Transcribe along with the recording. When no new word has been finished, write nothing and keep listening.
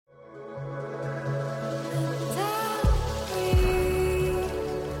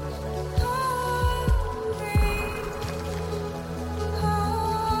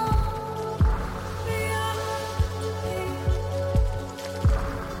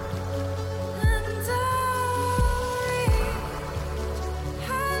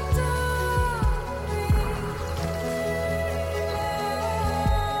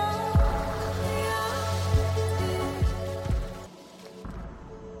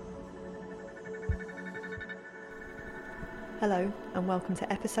Hello and welcome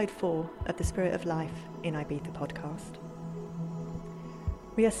to episode 4 of the Spirit of Life in Ibiza podcast.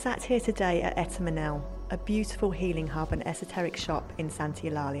 We are sat here today at Etta Manel, a beautiful healing hub and esoteric shop in Santa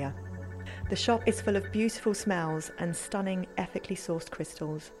Eulalia. The shop is full of beautiful smells and stunning ethically sourced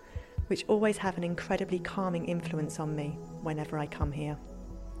crystals, which always have an incredibly calming influence on me whenever I come here.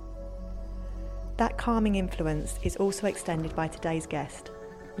 That calming influence is also extended by today's guest,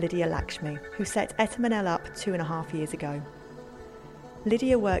 Lydia Lakshmi, who set Etta Manel up 2.5 years ago.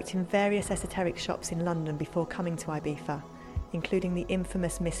 Lydia worked in various esoteric shops in London before coming to Ibiza, including the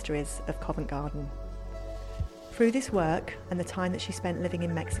infamous Mysteries of Covent Garden. Through this work and the time that she spent living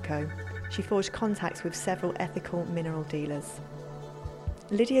in Mexico, she forged contacts with several ethical mineral dealers.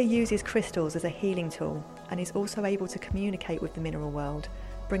 Lydia uses crystals as a healing tool and is also able to communicate with the mineral world,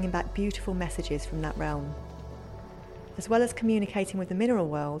 bringing back beautiful messages from that realm. As well as communicating with the mineral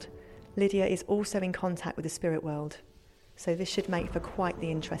world, Lydia is also in contact with the spirit world, so this should make for quite the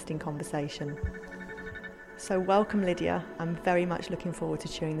interesting conversation. So welcome, Lydia. I'm very much looking forward to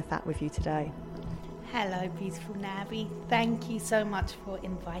chewing the fat with you today. Hello, beautiful Nabi. Thank you so much for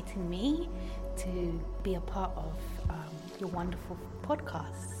inviting me to be a part of your wonderful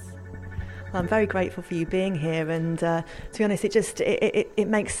podcasts. I'm very grateful for you being here, and to be honest, it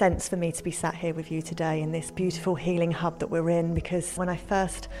makes sense for me to be sat here with you today in this beautiful healing hub that we're in, because when I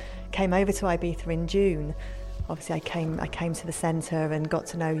first came over to Ibiza in June, obviously I came to the centre and got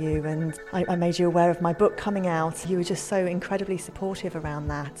to know you, and I made you aware of my book coming out. You were just so incredibly supportive around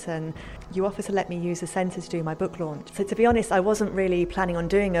that, and you offered to let me use the centre to do my book launch. So to be honest, I wasn't really planning on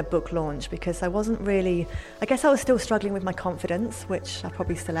doing a book launch because I guess I was still struggling with my confidence, which I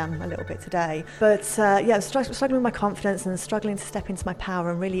probably still am a little bit today. But I was struggling with my confidence and struggling to step into my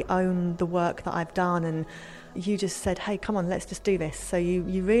power and really own the work that I've done. And you just said, hey, come on, let's just do this. So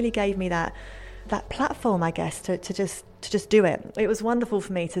you really gave me that platform, I guess, to just do it. It was wonderful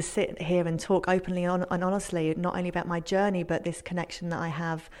for me to sit here and talk openly and honestly, not only about my journey, but this connection that I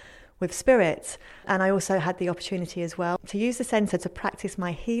have with spirit. And I also had the opportunity as well to use the centre to practice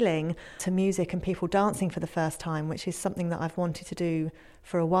my healing to music and people dancing for the first time, which is something that I've wanted to do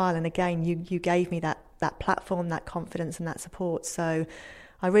for a while. And again, you gave me that platform, that confidence and that support. So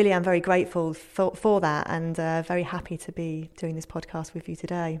I really am very grateful for that, and very happy to be doing this podcast with you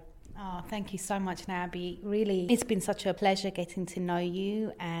today. Oh, thank you so much, Nabi. Really, it's been such a pleasure getting to know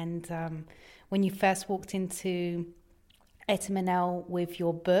you. And when you first walked into Etta Manel with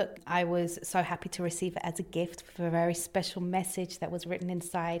your book, I was so happy to receive it as a gift for a very special message that was written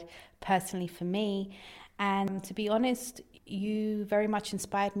inside personally for me. And to be honest, you very much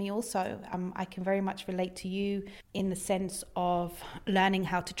inspired me also. I can very much relate to you in the sense of learning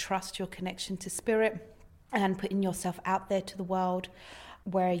how to trust your connection to spirit and putting yourself out there to the world,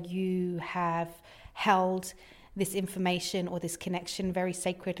 where you have held this information or this connection very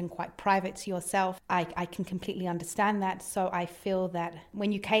sacred and quite private to yourself. I can completely understand that. So I feel that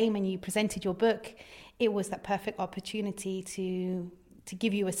when you came and you presented your book, it was that perfect opportunity to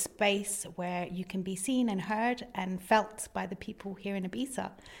give you a space where you can be seen and heard and felt by the people here in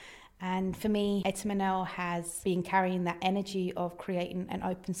Ibiza. And for me, Etta Manel has been carrying that energy of creating an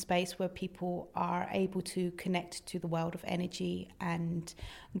open space where people are able to connect to the world of energy and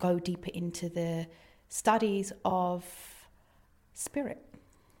go deeper into the studies of spirit.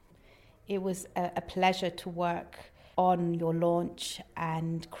 It was a pleasure to work on your launch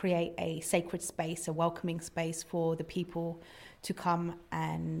and create a sacred space, a welcoming space for the people to come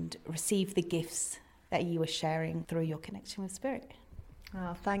and receive the gifts that you were sharing through your connection with spirit.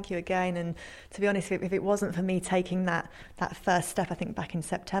 Oh, thank you again. And to be honest, if it wasn't for me taking that first step, I think back in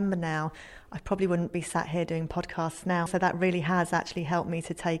September now, I probably wouldn't be sat here doing podcasts now. So that really has actually helped me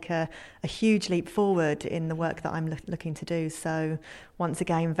to take a huge leap forward in the work that I'm looking to do. So once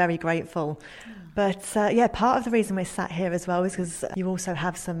again, very grateful. But part of the reason we're sat here as well is because you also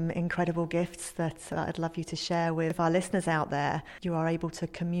have some incredible gifts that I'd love you to share with our listeners out there. You are able to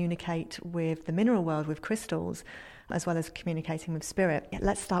communicate with the mineral world with crystals, as well as communicating with spirit.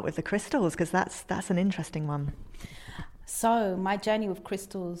 Let's start with the crystals, because that's an interesting one. So my journey with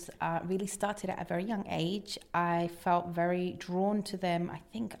crystals really started at a very young age. I felt very drawn to them. I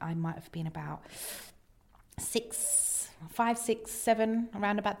think I might have been about 5, 6, 7,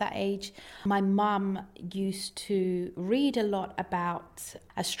 around about that age. My mum used to read a lot about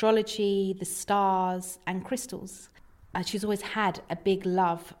astrology, the stars, and crystals. She's always had a big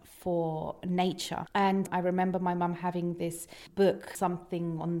love for nature. And I remember my mum having this book,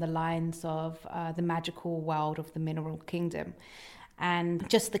 something on the lines of The Magical World of the Mineral Kingdom. And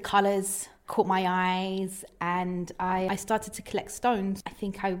just the colours caught my eyes, and I started to collect stones. I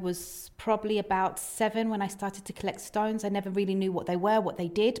think I was probably about 7 when I started to collect stones. I never really knew what they were, what they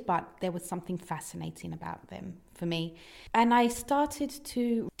did, but there was something fascinating about them for me. And I started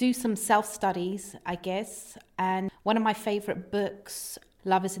to do some self-studies, I guess, and one of my favorite books,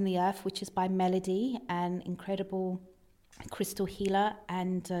 Love is in the Earth, which is by Melody, an incredible crystal healer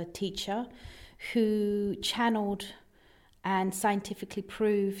and teacher who channeled and scientifically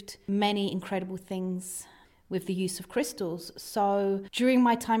proved many incredible things with the use of crystals. So during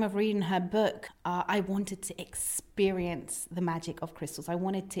my time of reading her book, I wanted to experience the magic of crystals. I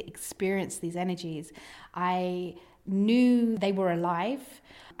wanted to experience these energies. I knew they were alive,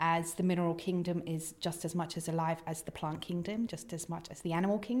 as the mineral kingdom is just as much as alive as the plant kingdom, just as much as the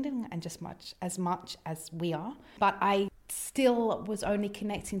animal kingdom, and just as much as we are. But I still was only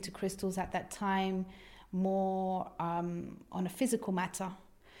connecting to crystals at that time more on a physical matter.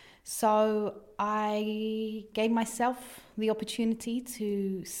 So I gave myself the opportunity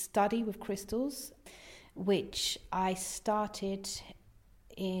to study with crystals, which I started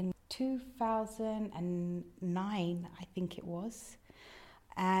in 2009, I think it was.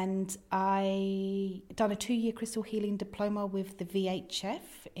 And I done a 2-year crystal healing diploma with the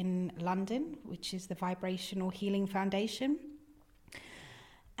VHF in London, which is the Vibrational Healing Foundation.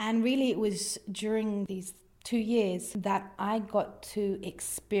 And really it was during these 2 years that I got to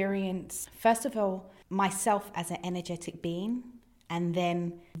experience, first of all, myself as an energetic being, and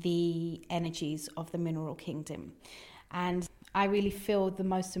then the energies of the mineral kingdom. And I really feel the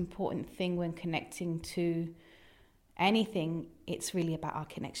most important thing when connecting to anything, it's really about our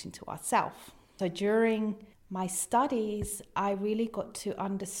connection to ourselves. So during my studies, I really got to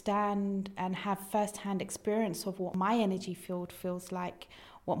understand and have first-hand experience of what my energy field feels like,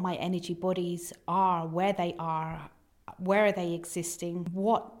 what my energy bodies are, where are they existing,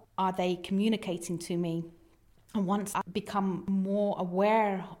 what are they communicating to me. And once I become more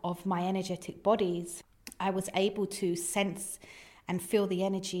aware of my energetic bodies, I was able to sense and feel the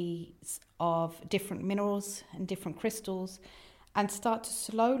energies of different minerals and different crystals, and start to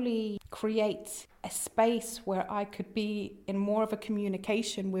slowly create a space where I could be in more of a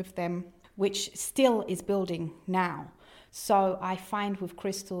communication with them, which still is building now. So I find with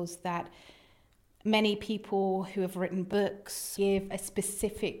crystals that many people who have written books give a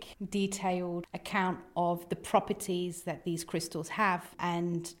specific detailed account of the properties that these crystals have,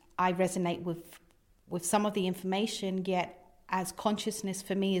 and I resonate with some of the information, yet as consciousness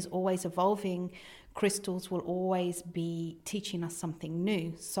for me is always evolving, crystals will always be teaching us something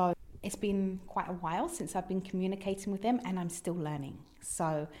new. So it's been quite a while since I've been communicating with them, and I'm still learning.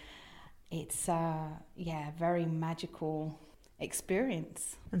 So it's very magical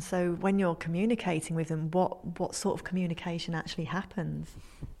experience. And so when you're communicating with them, what sort of communication actually happens?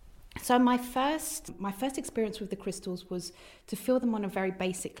 So my first experience with the crystals was to feel them on a very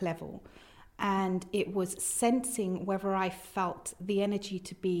basic level. And it was sensing whether I felt the energy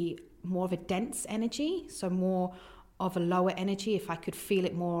to be more of a dense energy, so more of a lower energy, if I could feel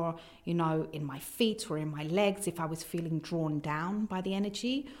it more, in my feet or in my legs, if I was feeling drawn down by the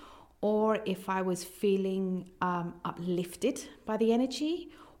energy, or if I was feeling uplifted by the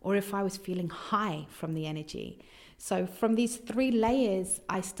energy, or if I was feeling high from the energy. So from these 3 layers,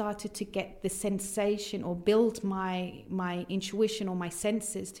 I started to get the sensation or build my intuition or my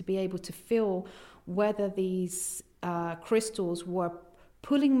senses to be able to feel whether these crystals were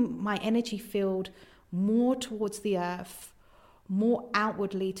pulling my energy field more towards the earth, more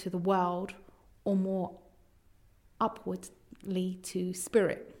outwardly to the world, or more upwardly to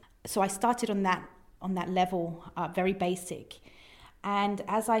spirit. So I started on that level, very basic. And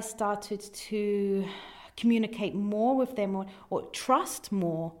as I started to communicate more with them or trust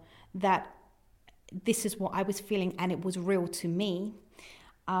more that this is what I was feeling and it was real to me,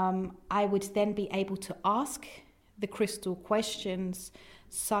 I would then be able to ask the crystal questions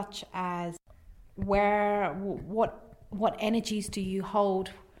such as what energies do you hold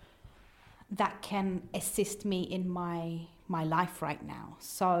that can assist me in my life right now.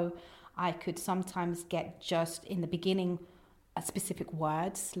 So I could sometimes get just in the beginning specific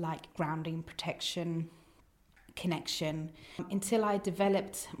words like grounding, protection, connection, until I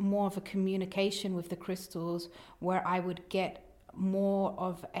developed more of a communication with the crystals where I would get more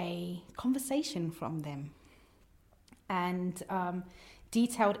of a conversation from them and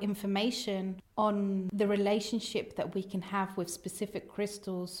detailed information on the relationship that we can have with specific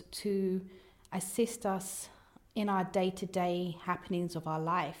crystals to assist us in our day-to-day happenings of our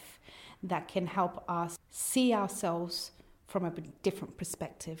life that can help us see ourselves from a different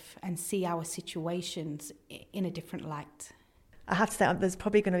perspective and see our situations in a different light. I have to say, there's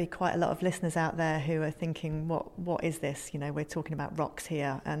probably going to be quite a lot of listeners out there who are thinking, what is this? You know, we're talking about rocks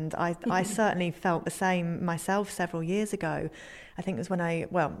here. And I certainly felt the same myself several years ago. I think it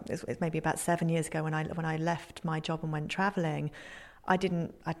was it's maybe about 7 years ago when I left my job and went travelling.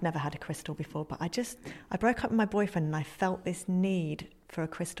 I'd never had a crystal before, but I broke up with my boyfriend and I felt this need for a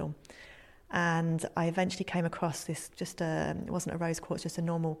crystal. And I eventually came across this, it wasn't a rose quartz, just a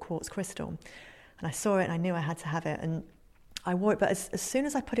normal quartz crystal. And I saw it and I knew I had to have it. And I wore it, but as soon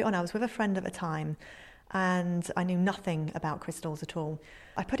as I put it on, I was with a friend at the time and I knew nothing about crystals at all.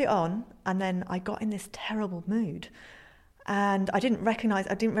 I put it on and then I got in this terrible mood. And I didn't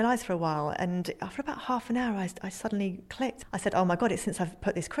realise for a while. And after about half an hour, I suddenly clicked. I said, oh my God, it's since I've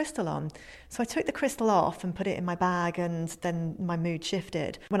put this crystal on. So I took the crystal off and put it in my bag, and then my mood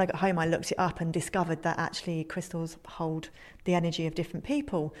shifted. When I got home, I looked it up and discovered that actually crystals hold the energy of different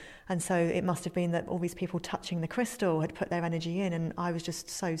people. And so it must have been that all these people touching the crystal had put their energy in, and I was just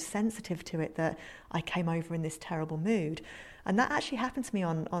so sensitive to it that I came over in this terrible mood. And that actually happened to me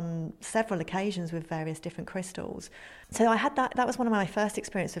on several occasions with various different crystals. So I had that was one of my first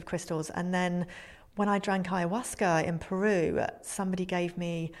experiences with crystals. And then when I drank ayahuasca in Peru, somebody gave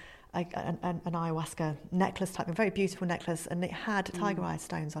me an ayahuasca necklace type, a very beautiful necklace, and it had tiger eye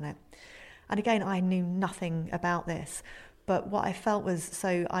stones on it. And again, I knew nothing about this. But what I felt was,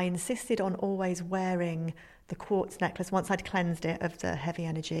 so I insisted on always wearing the quartz necklace once I'd cleansed it of the heavy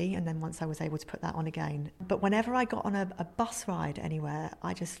energy, and then once I was able to put that on again. But whenever I got on a bus ride anywhere,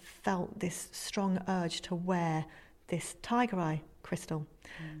 I just felt this strong urge to wear this tiger eye crystal.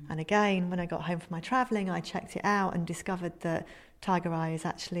 And again, when I got home from my travelling, I checked it out and discovered that tiger eye is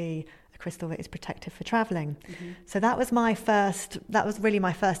actually a crystal that is protective for travelling. So that was really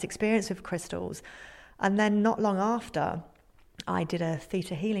my first experience with crystals. And then not long after, I did a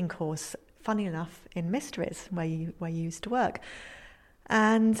theta healing course, funny enough, in Mysteries, where you used to work.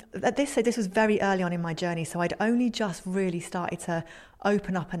 And this was very early on in my journey, so I'd only just really started to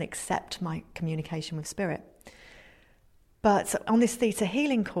open up and accept my communication with spirit. But on this theta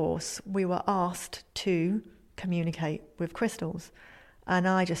healing course, we were asked to communicate with crystals. And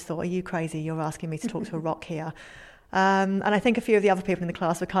I just thought, are you crazy? You're asking me to talk to a rock here. And I think a few of the other people in the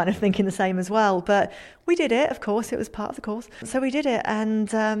class were kind of thinking the same as well. But we did it, of course, it was part of the course. So we did it,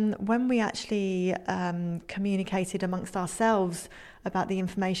 and when we actually communicated amongst ourselves about the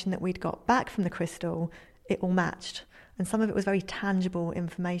information that we'd got back from the crystal, it all matched. And some of it was very tangible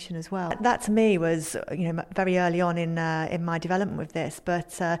information as well. That to me was, very early on in my development with this.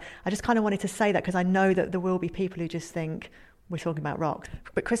 But I just kind of wanted to say that because I know that there will be people who just think, we're talking about rocks.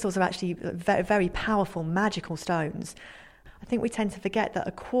 But crystals are actually very, very powerful, magical stones. I think we tend to forget that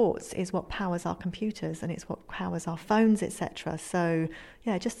a quartz is what powers our computers and it's what powers our phones, etc. So,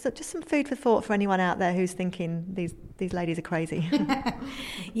 yeah, just some food for thought for anyone out there who's thinking these ladies are crazy.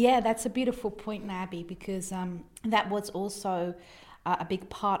 Yeah, that's a beautiful point, Nabi, because that was also a big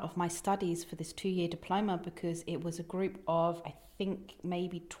part of my studies for this 2-year diploma, because it was a group of, I think,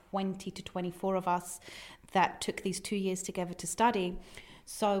 maybe 20 to 24 of us that took these 2 years together to study.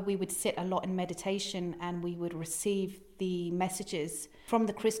 So we would sit a lot in meditation and we would receive the messages from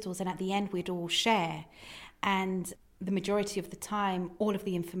the crystals, and at the end we'd all share. And the majority of the time, all of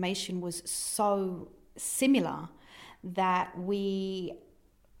the information was so similar that we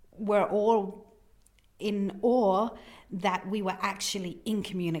were all in awe that we were actually in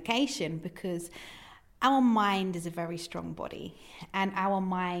communication, because our mind is a very strong body, and our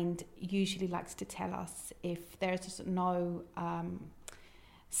mind usually likes to tell us if there's just no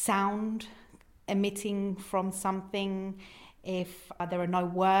sound emitting from something, if there are no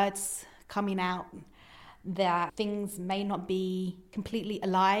words coming out, that things may not be completely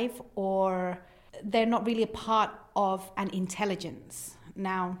alive, or they're not really a part of an intelligence.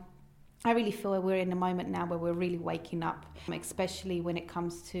 Now, I really feel we're in a moment now where we're really waking up, especially when it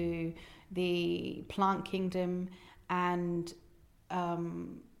comes to the plant kingdom and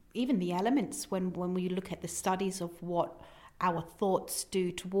even the elements, when we look at the studies of what our thoughts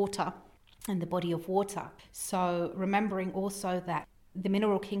do to water and the body of water. So remembering also that the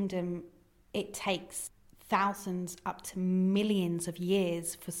mineral kingdom, it takes thousands up to millions of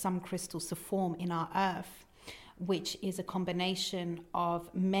years for some crystals to form in our earth, which is a combination of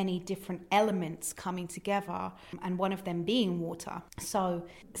many different elements coming together, and one of them being water. So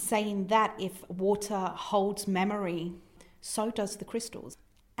saying that if water holds memory, so does the crystals.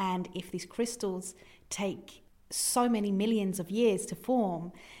 And if these crystals take so many millions of years to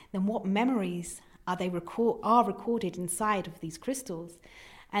form, then what memories are recorded inside of these crystals?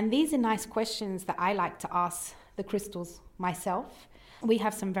 And these are nice questions that I like to ask the crystals myself. We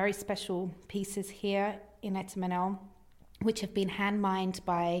have some very special pieces here in Etamanel which have been hand mined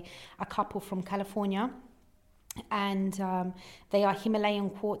by a couple from California. And they are Himalayan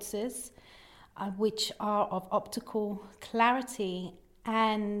quartzes, which are of optical clarity,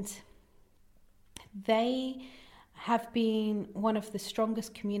 and they have been one of the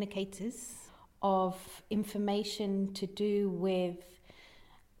strongest communicators of information to do with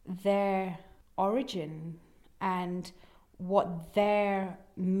their origin and what their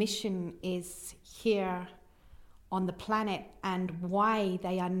mission is here on the planet, and why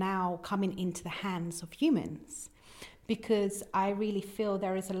they are now coming into the hands of humans. Because I really feel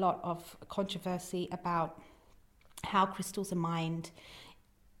there is a lot of controversy about how crystals are mined.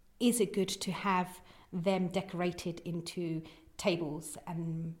 Is it good to have them decorated into tables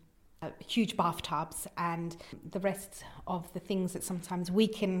and huge bathtubs and the rest of the things that sometimes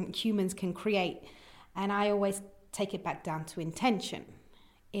humans can create? And I always take it back down to intention.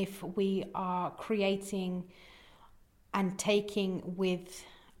 If we are creating and taking with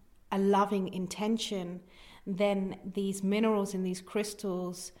a loving intention, then these minerals and these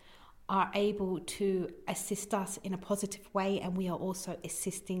crystals are able to assist us in a positive way, and we are also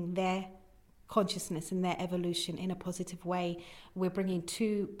assisting their consciousness and their evolution in a positive way. We're bringing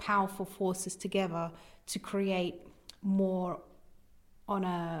two powerful forces together to create more on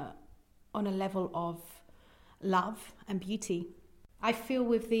a level of love and beauty. I feel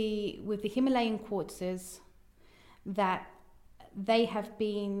with the Himalayan quartzes that they have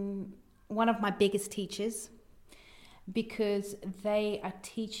been one of my biggest teachers, because they are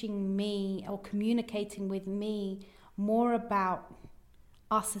teaching me or communicating with me more about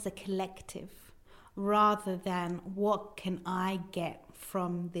us as a collective rather than what can I get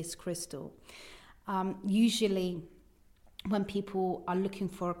from this crystal. Usually when people are looking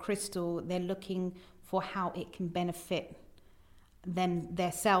for a crystal, they're looking for how it can benefit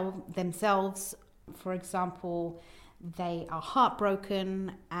themselves. For example, they are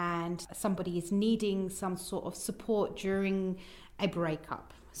heartbroken and somebody is needing some sort of support during a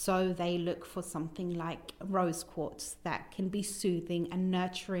breakup. So they look for something like rose quartz that can be soothing and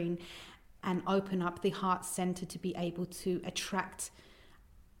nurturing and open up the heart center to be able to attract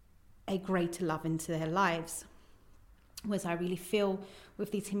a greater love into their lives. Whereas I really feel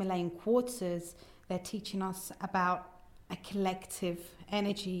with these Himalayan quartzes, they're teaching us about a collective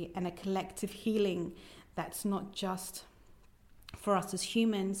energy and a collective healing that's not just for us as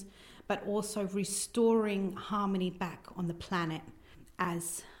humans, but also restoring harmony back on the planet,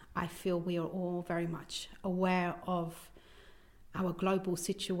 as I feel we are all very much aware of our global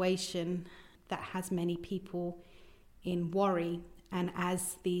situation that has many people in worry. And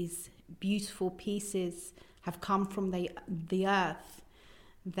as these beautiful pieces have come from the earth,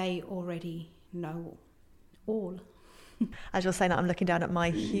 they already know all. As you're saying that, I'm looking down at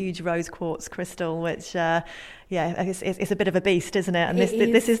my huge rose quartz crystal, which, it's a bit of a beast, isn't it? And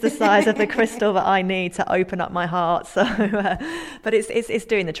this is the size of the crystal that I need to open up my heart. So, but it's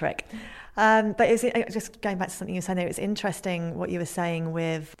doing the trick. But just going back to something you were saying there, it's interesting what you were saying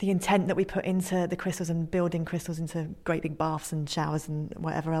with the intent that we put into the crystals and building crystals into great big baths and showers and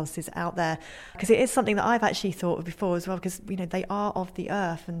whatever else is out there. Because it is something that I've actually thought of before as well, because, they are of the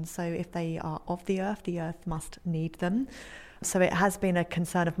earth. And so if they are of the earth must need them. So it has been a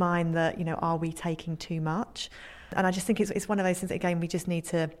concern of mine that, are we taking too much? And I just think it's one of those things that, again, we just need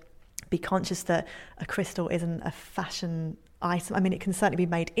to be conscious that a crystal isn't a fashion item. I mean, it can certainly be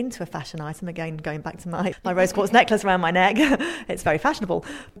made into a fashion item. Again, going back to my rose quartz necklace around my neck, it's very fashionable.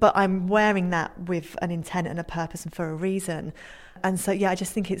 But I'm wearing that with an intent and a purpose and for a reason. And so, I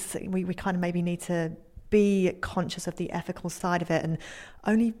just think we kind of maybe need to be conscious of the ethical side of it and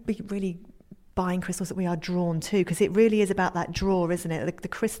only be really buying crystals that we are drawn to, because it really is about that draw, isn't it? The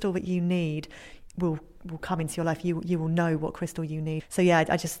crystal that you need will come into your life. You will know what crystal you need. So I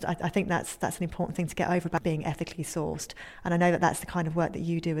think that's an important thing to get over about being ethically sourced. And I know that's the kind of work that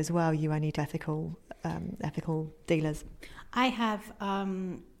you do as well. You only do ethical dealers. I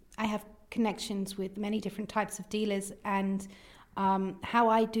have connections with many different types of dealers, and how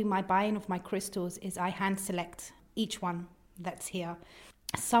I do my buying of my crystals is I hand select each one that's here.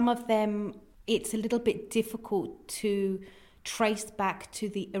 Some of them, it's a little bit difficult to trace back to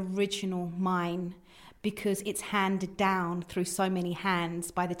the original mine because it's handed down through so many hands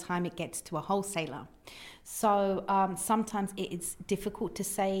by the time it gets to a wholesaler. So sometimes it is difficult to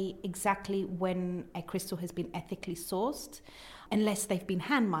say exactly when a crystal has been ethically sourced unless they've been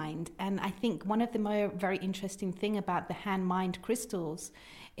hand mined. And I think one of the very interesting thing about the hand mined crystals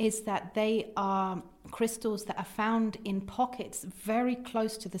is that they are crystals that are found in pockets very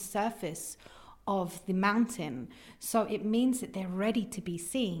close to the surface of the mountain. So it means that they're ready to be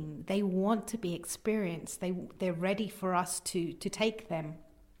seen. They want to be experienced. They're ready for us to take them,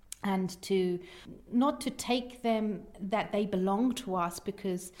 and to not to take them that they belong to us,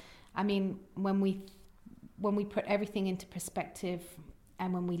 because I mean, when we put everything into perspective,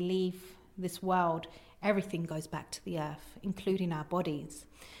 and when we leave this world, everything goes back to the earth, including our bodies.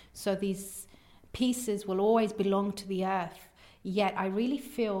 So these pieces will always belong to the earth. Yet I really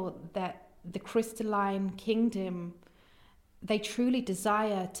feel that the crystalline kingdom, they truly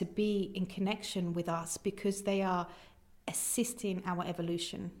desire to be in connection with us, because they are assisting our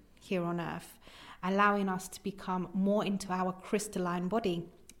evolution here on earth, allowing us to become more into our crystalline body.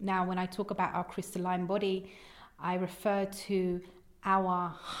 Now, when I talk about our crystalline body, I refer to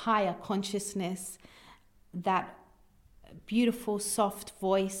our higher consciousness, that beautiful, soft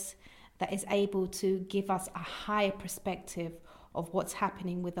voice that is able to give us a higher perspective of what's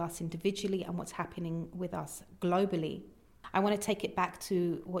happening with us individually and what's happening with us globally. I want to take it back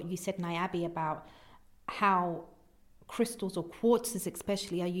to what you said, Nayabi, about how crystals, or quartzes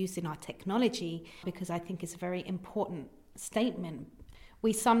especially, are used in our technology, because I think it's a very important statement.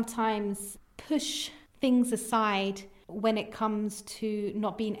 We sometimes push things aside when it comes to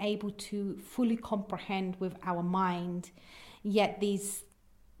not being able to fully comprehend with our mind, yet these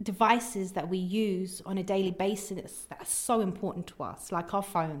devices that we use on a daily basis that are so important to us, like our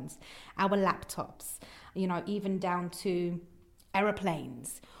phones, our laptops, even down to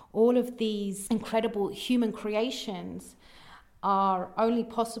aeroplanes, all of these incredible human creations are only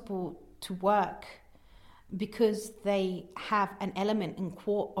possible to work because they have an element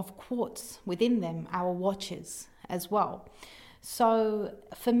of quartz within them, our watches as well. So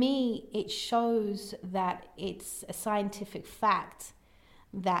for me, it shows that it's a scientific fact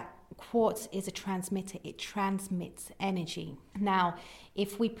that quartz is a transmitter. It transmits energy. Now,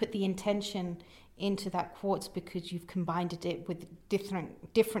 if we put the intention into that quartz, because you've combined it with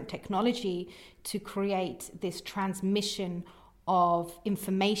different technology to create this transmission of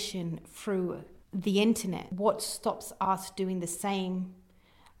information through the internet, what stops us doing the same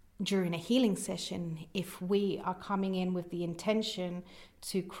during a healing session if we are coming in with the intention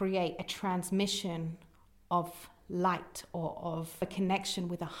to create a transmission of light or of a connection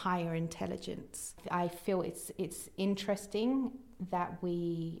with a higher intelligence? I feel it's interesting that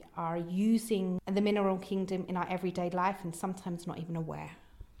we are using the mineral kingdom in our everyday life and sometimes not even aware.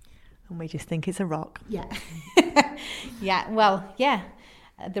 And we just think it's a rock. Yeah.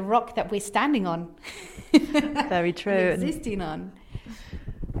 The rock that we're standing on. Very true. Existing on.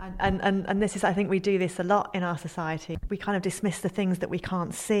 And this is, I think we do this a lot in our society. We kind of dismiss the things that we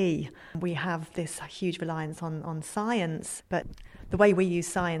can't see. We have this huge reliance on science, but the way we use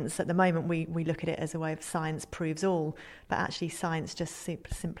science at the moment, we look at it as a way of science proves all, but actually science just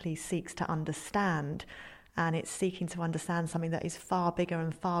simply seeks to understand. And it's seeking to understand something that is far bigger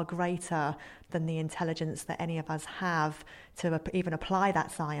and far greater than the intelligence that any of us have to even apply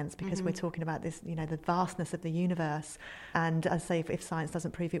that science, because we're talking about this, the vastness of the universe. And as I say, if science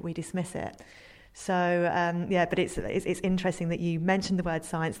doesn't prove it, we dismiss it. So, but it's interesting that you mentioned the word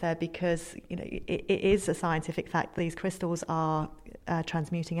science there, because, it is a scientific fact. These crystals are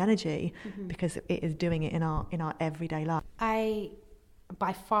transmuting energy because it is doing it in our everyday life.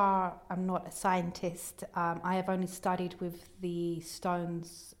 By far, I'm not a scientist. I have only studied with the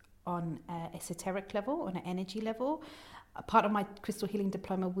stones on an esoteric level, on an energy level. Part of my crystal healing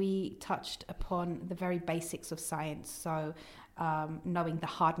diploma, we touched upon the very basics of science. So knowing the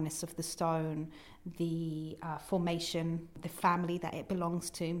hardness of the stone, the formation, the family that it belongs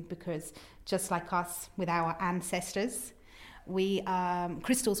to, because just like us with our ancestors,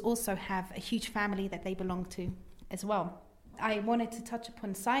 crystals also have a huge family that they belong to as well. I wanted to touch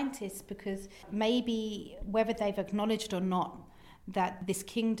upon scientists because maybe whether they've acknowledged or not that this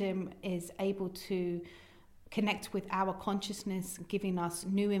kingdom is able to connect with our consciousness, giving us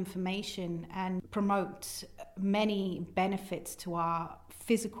new information and promote many benefits to our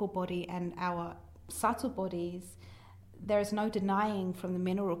physical body and our subtle bodies, there is no denying from the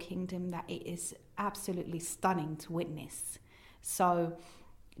mineral kingdom that it is absolutely stunning to witness. So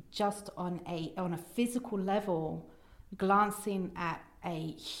just on a physical level, glancing at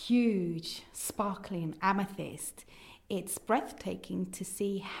a huge sparkling amethyst, it's breathtaking to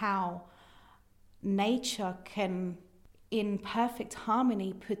see how nature can, in perfect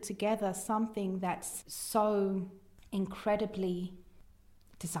harmony, put together something that's so incredibly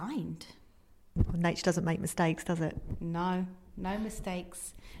designed. Nature doesn't make mistakes, does it? No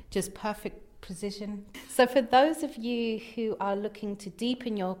mistakes, just perfect precision. So for those of you who are looking to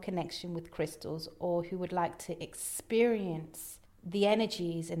deepen your connection with crystals, or who would like to experience the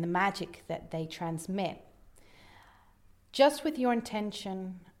energies and the magic that they transmit. Just with your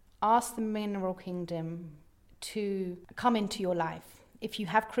intention, ask the mineral kingdom to come into your life. If you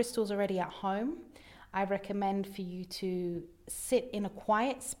have crystals already at home, I recommend for you to sit in a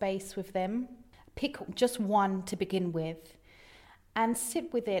quiet space with them. Pick just one to begin with and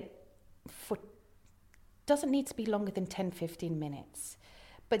sit with it for, doesn't need to be longer than 10-15 minutes,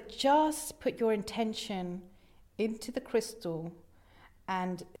 but just put your intention into the crystal,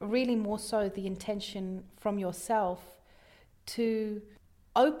 and really more so the intention from yourself to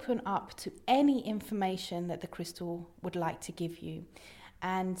open up to any information that the crystal would like to give you.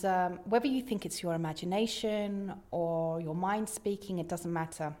 And whether you think it's your imagination or your mind speaking, it doesn't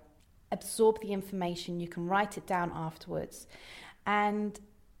matter. Absorb the information. You can write it down afterwards. And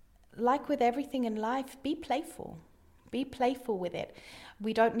like with everything in life, be playful. Be playful with it.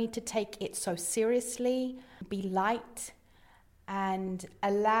 We don't need to take it so seriously. Be light and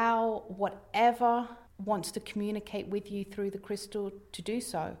allow whatever wants to communicate with you through the crystal to do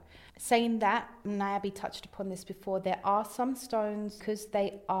so. Saying that, Nayabi touched upon this before, there are some stones, because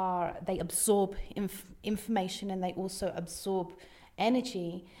they absorb information and they also absorb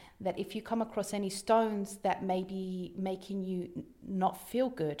energy, that if you come across any stones that may be making you not feel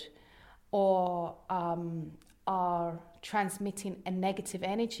good or are transmitting a negative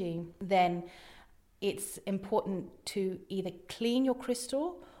energy, then it's important to either clean your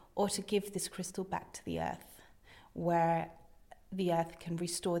crystal or to give this crystal back to the earth, where the earth can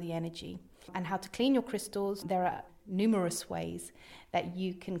restore the energy. And how to clean your crystals, there are numerous ways that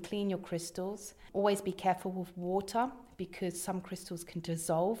you can clean your crystals. Always be careful with water, because some crystals can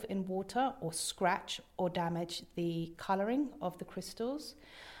dissolve in water or scratch or damage the coloring of the crystals.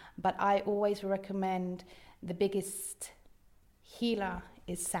 But I always recommend, the biggest healer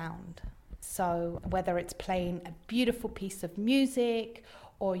is sound. So whether it's playing a beautiful piece of music,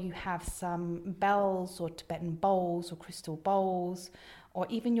 or you have some bells or Tibetan bowls or crystal bowls, or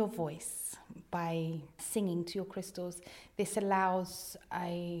even your voice by singing to your crystals, this allows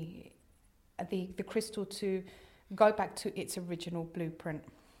the crystal to go back to its original blueprint.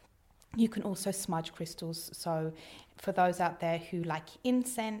 You can also smudge crystals. So for those out there who like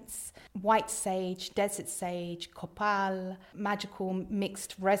incense, white sage, desert sage, copal, magical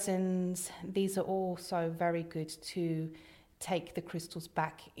mixed resins, these are also very good to take the crystals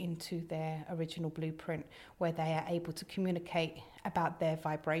back into their original blueprint, where they are able to communicate about their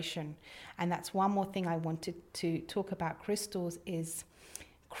vibration. And that's one more thing I wanted to talk about crystals, is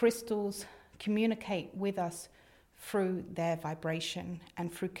crystals communicate with us through their vibration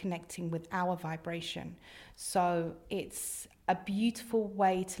and through connecting with our vibration. So it's a beautiful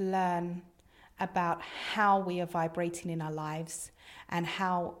way to learn about how we are vibrating in our lives, and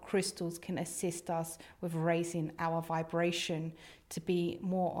how crystals can assist us with raising our vibration to be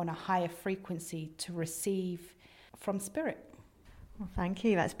more on a higher frequency to receive from spirit. Well, thank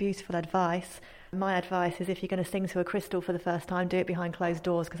you. That's beautiful advice. My advice is, if you're going to sing to a crystal for the first time, do it behind closed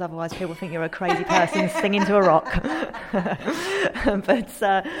doors, because otherwise people think you're a crazy person singing to a rock.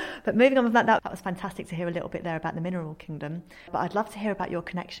 But moving on with that was fantastic to hear a little bit there about the mineral kingdom. But I'd love to hear about your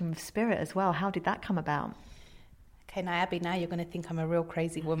connection with spirit as well. How did that come about? Okay, Nayabi, now you're going to think I'm a real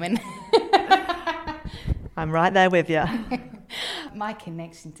crazy woman. I'm right there with you. My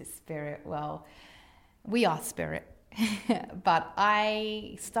connection to spirit, well, we are spirit. But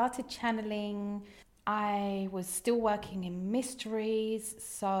I started channeling. I was still working in mysteries,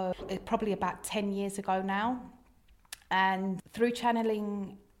 so probably about 10 years ago now. And through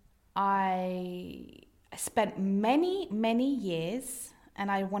channeling, I spent many, many years,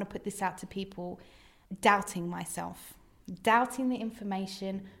 and I want to put this out to people, doubting myself, doubting the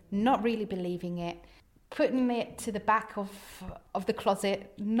information, not really believing it, putting it to the back of the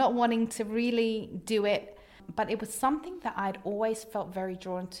closet, not wanting to really do it. But it was something that I'd always felt very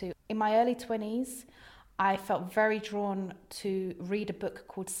drawn to. In my early 20s, I felt very drawn to read a book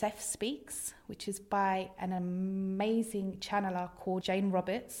called Seth Speaks, which is by an amazing channeler called Jane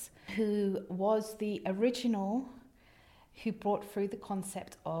Roberts, who was the original who brought through the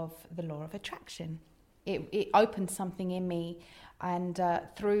concept of the law of attraction. It opened something in me, and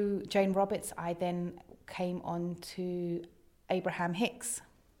through Jane Roberts, I then came on to Abraham Hicks,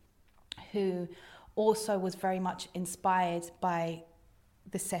 who also was very much inspired by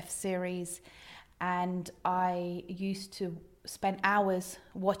the Seth series. And I used to spend hours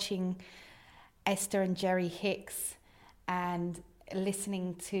watching Esther and Jerry Hicks and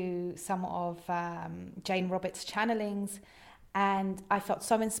listening to some of Jane Roberts' channelings. And I felt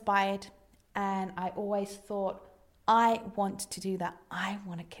so inspired. And I always thought, I want to do that. I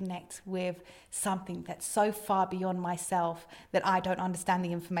want to connect with something that's so far beyond myself that I don't understand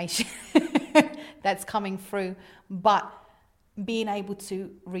the information that's coming through, but being able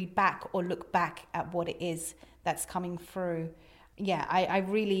to read back or look back at what it is that's coming through. Yeah, I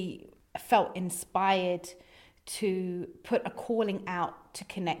really felt inspired to put a calling out to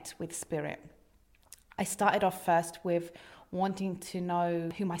connect with spirit. I started off first with wanting to know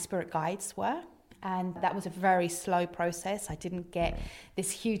who my spirit guides were. And that was a very slow process. I didn't get this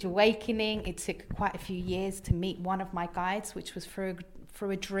huge awakening. It took quite a few years to meet one of my guides, which was through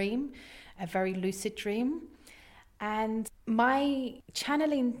a dream, a very lucid dream. And my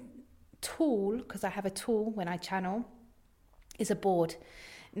channeling tool, because I have a tool when I channel, is a board.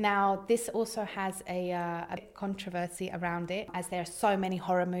 Now, this also has a controversy around it, as there are so many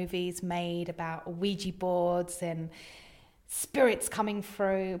horror movies made about Ouija boards and spirits coming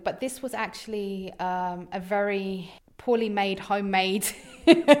through, but this was actually a very poorly made, homemade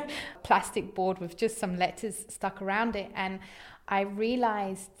plastic board with just some letters stuck around it. And I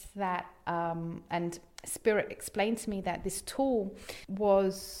realized that, and Spirit explained to me that this tool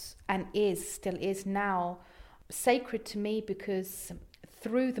was and still is now sacred to me, because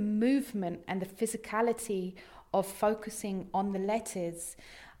through the movement and the physicality of focusing on the letters,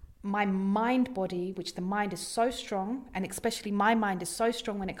 my mind body, which the mind is so strong, and especially my mind is so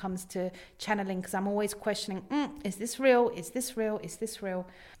strong when it comes to channeling, because I'm always questioning, is this real? Is this real? Is this real?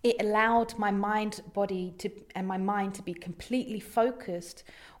 It allowed my mind body and my mind to be completely focused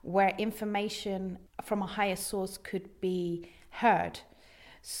where information from a higher source could be heard.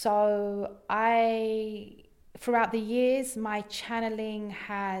 So throughout the years, my channeling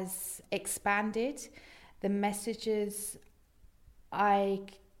has expanded. The messages I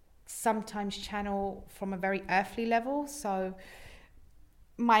sometimes channel from a very earthly level. So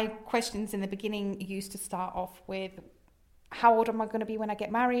my questions in the beginning used to start off with, how old am I going to be when I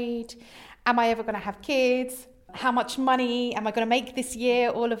get married? Am I ever going to have kids? How much money am I going to make this year?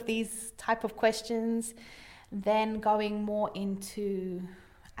 All of these type of questions. Then going more into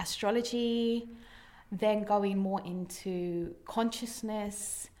astrology, then going more into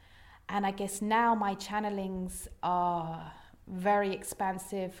consciousness. And I guess now my channelings are very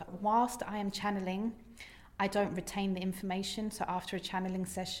expansive. Whilst I am channeling, I don't retain the information. So after a channeling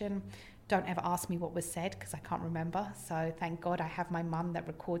session, don't ever ask me what was said, because I can't remember. So thank God I have my mum that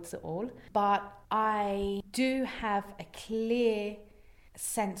records it all. But I do have a clear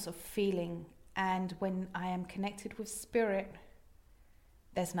sense of feeling. And when I am connected with spirit,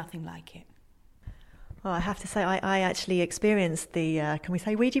 there's nothing like it. Well, I have to say, I actually experienced the, can we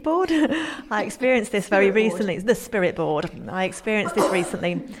say Ouija board? I experienced this very recently, the spirit board. I experienced this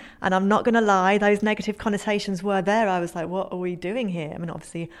recently, and I'm not going to lie, those negative connotations were there. I was like, what are we doing here? I mean,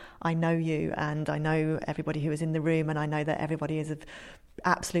 obviously, I know you, and I know everybody who is in the room, and I know that everybody is of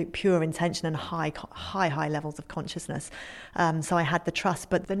absolute pure intention and high levels of consciousness. So I had the trust,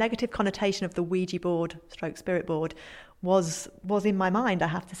 but the negative connotation of the Ouija board, / spirit board, was in my mind, I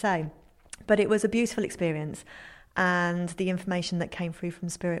have to say. But it was a beautiful experience, and the information that came through from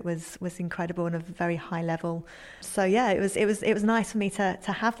spirit was incredible and of a very high level. So yeah, it was nice for me to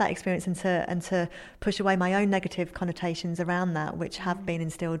have that experience and to push away my own negative connotations around that, which have been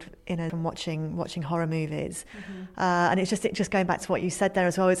instilled in us from watching horror movies. Mm-hmm. And it just going back to what you said there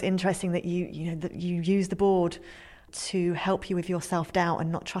as well. It's interesting that you use the board to help you with your self-doubt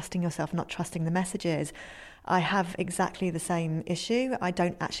and not trusting yourself, not trusting the messages. I have exactly the same issue. I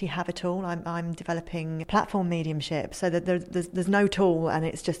don't actually have a tool. I'm developing platform mediumship, so that there's no tool, and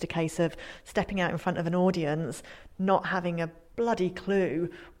it's just a case of stepping out in front of an audience, not having a bloody clue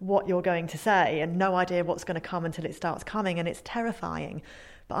what you're going to say, and no idea what's going to come until it starts coming, and it's terrifying.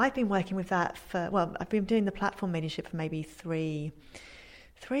 But I've been working with that I've been doing the platform mediumship for maybe 3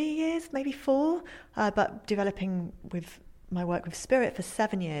 years, maybe 4, but developing with my work with spirit for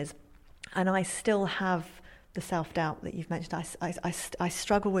 7 years, and I still have the self-doubt that you've mentioned. I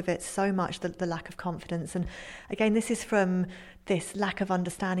struggle with it so much, the lack of confidence. And again, this is from this lack of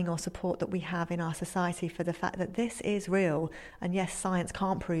understanding or support that we have in our society for the fact that this is real. And yes, science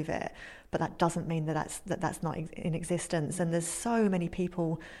can't prove it, but that doesn't mean that's not in existence. And there's so many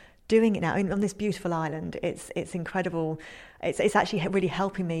people doing it now on this beautiful island. It's incredible. It's actually really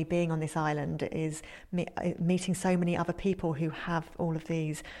helping me being on this island, is meeting so many other people who have all of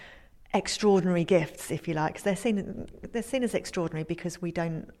these extraordinary gifts, if you like, because they're seen as extraordinary because we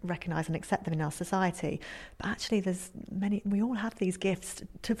don't recognise and accept them in our society. But actually, we all have these gifts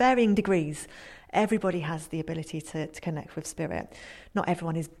to varying degrees. Everybody has the ability to connect with spirit. Not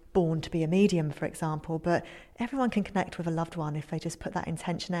everyone is born to be a medium, for example, but everyone can connect with a loved one if they just put that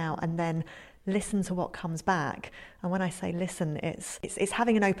intention out and then listen to what comes back. And when I say listen, it's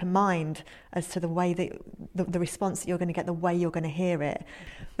having an open mind as to the way that the response that you're going to get, the way you're going to hear it.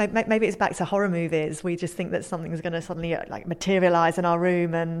 Maybe it's back to horror movies. We just think that something's going to suddenly like materialize in our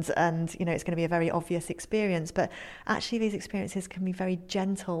room and it's going to be a very obvious experience. But actually, these experiences can be very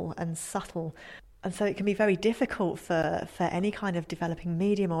gentle and subtle. And so it can be very difficult for any kind of developing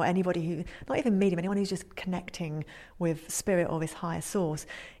medium, or anybody who, not even medium, anyone who's just connecting with spirit or this higher source,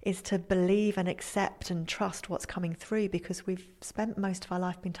 is to believe and accept and trust what's coming through, because we've spent most of our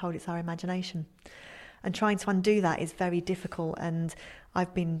life being told it's our imagination. And trying to undo that is very difficult. And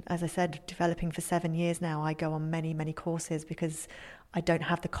I've been, as I said, developing for 7 years now. I go on many, many courses because I don't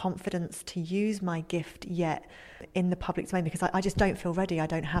have the confidence to use my gift yet in the public domain, because I just don't feel ready. I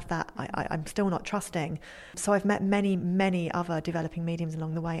don't have that. I'm still not trusting. So I've met many, many other developing mediums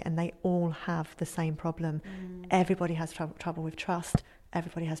along the way, and they all have the same problem. Everybody has trouble with trust.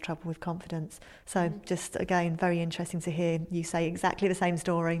 Everybody has trouble with confidence. So just, again, very interesting to hear you say exactly the same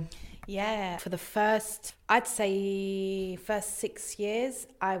story. Yeah, for the first 6 years,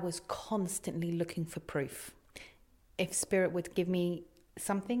 I was constantly looking for proof. If spirit would give me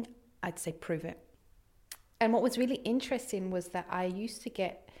something, I'd say, prove it. And what was really interesting was that I used to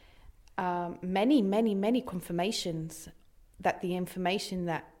get many, many, many confirmations that the information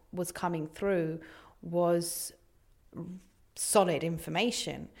that was coming through was solid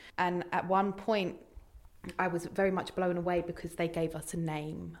information. And at one point, I was very much blown away because they gave us a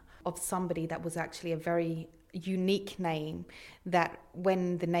name of somebody that was actually a very unique name, that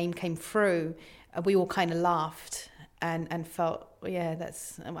when the name came through, we all kind of laughed and felt, yeah,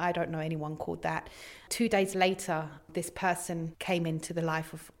 I don't know anyone called that. 2 days later, this person came into the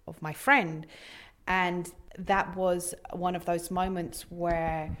life of my friend. And that was one of those moments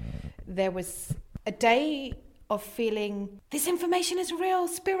where there was a day of feeling, this information is real,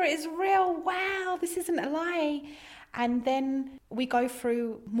 spirit is real, wow, this isn't a lie. And then we go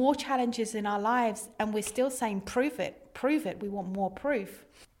through more challenges in our lives and we're still saying, prove it, we want more proof.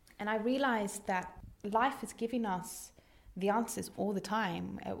 And I realized that life is giving us the answers all the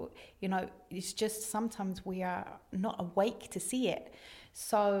time. It's just sometimes we are not awake to see it.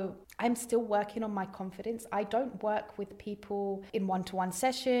 So I'm still working on my confidence. I don't work with people in one-to-one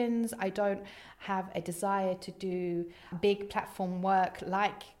sessions. I don't have a desire to do big platform work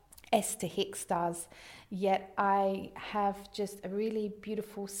like Esther Hicks does. Yet I have just a really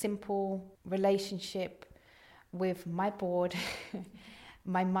beautiful, simple relationship with my board,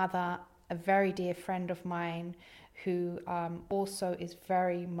 my mother, a very dear friend of mine who also is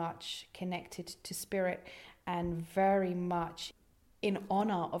very much connected to spirit and very much in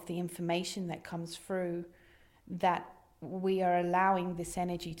honor of the information that comes through, that we are allowing this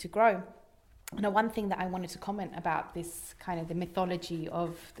energy to grow. Now, one thing that I wanted to comment about this kind of the mythology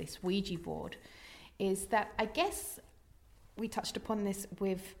of this Ouija board is that I guess we touched upon this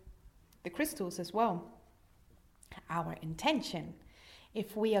with the crystals as well. Our intention.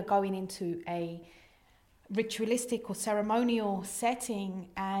 If we are going into a ritualistic or ceremonial setting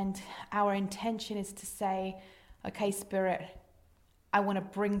and our intention is to say, okay, spirit, I want to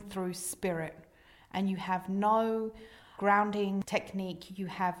bring through spirit, and you have no grounding technique, you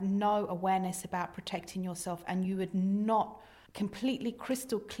have no awareness about protecting yourself, and you would not completely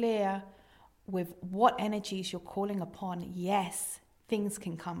crystal clear with what energies you're calling upon, yes, things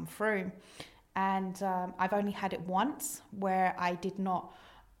can come through. And I've only had it once where I did not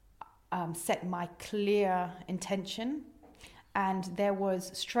set my clear intention, and there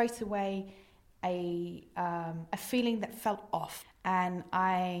was straight away a feeling that felt off, and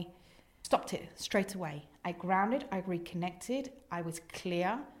I stopped it straight away. I grounded, I reconnected, I was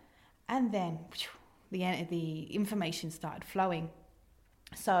clear, and then the information started flowing.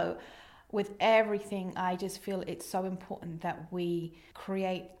 So with everything, I just feel it's so important that we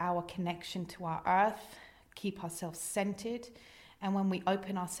create our connection to our earth, keep ourselves centered, and when we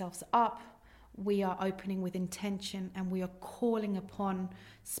open ourselves up, we are opening with intention and we are calling upon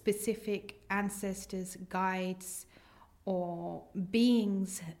specific ancestors, guides, or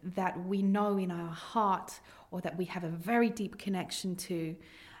beings that we know in our heart or that we have a very deep connection to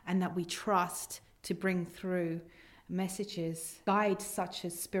and that we trust to bring through messages, guides such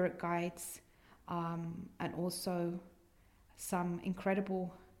as spirit guides, and also some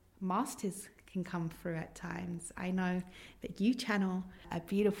incredible masters can come through at times. I know that you channel a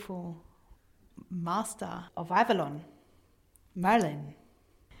beautiful master of Avalon, Merlin.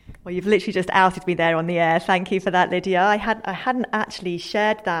 Well, you've literally just outed me there on the air. Thank you for that, Lydia. I hadn't actually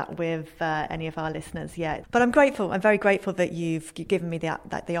shared that with any of our listeners yet. But I'm grateful. I'm very grateful that you've given me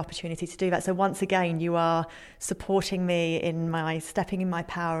the opportunity to do that. So once again, you are supporting me in my stepping in my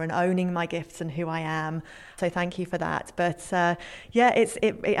power and owning my gifts and who I am. So thank you for that. But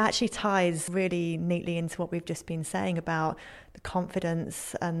it actually ties really neatly into what we've just been saying about the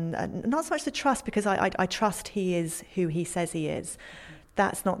confidence and not so much the trust, because I trust he is who he says he is.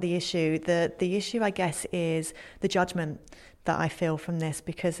 That's not the issue. The issue, I guess, is the judgment that I feel from this,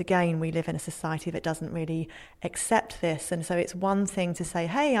 because again, we live in a society that doesn't really accept this. And so it's one thing to say,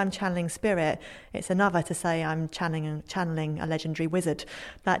 hey, I'm channeling spirit. It's another to say I'm channeling a legendary wizard.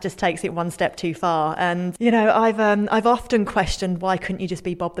 That just takes it one step too far. And, you know, I've often questioned, why couldn't you just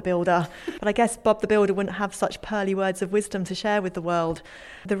be Bob the Builder? But I guess Bob the Builder wouldn't have such pearly words of wisdom to share with the world.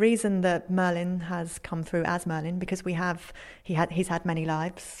 The reason that Merlin has come through as Merlin, because he's had many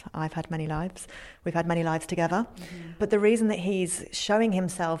lives. I've had many lives. We've had many lives together. Mm-hmm. But the reason that he's showing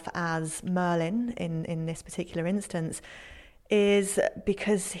himself as Merlin in this particular instance is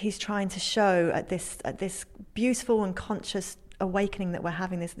because he's trying to show at this beautiful and conscious awakening that we're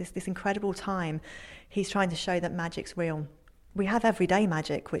having, this incredible time, he's trying to show that magic's real. We have everyday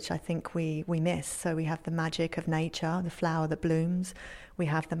magic, which I think we miss. So we have the magic of nature, the flower that blooms. We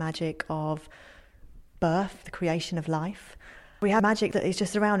have the magic of birth, the creation of life. We have magic that is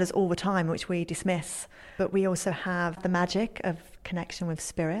just around us all the time, which we dismiss. But we also have the magic of connection with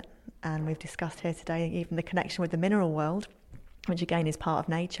spirit. And we've discussed here today even the connection with the mineral world, which again is part of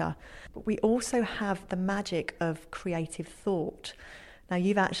nature. But we also have the magic of creative thought. Now,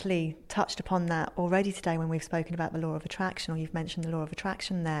 you've actually touched upon that already today when we've spoken about the law of attraction, or you've mentioned the law of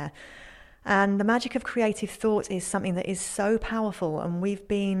attraction there. And the magic of creative thought is something that is so powerful, and we've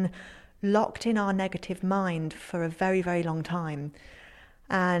been locked in our negative mind for a very, very long time.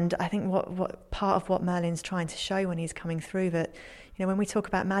 And I think what part of what Merlin's trying to show when he's coming through, that, you know, when we talk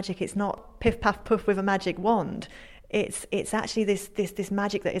about magic, it's not piff paff poof with a magic wand. It's actually this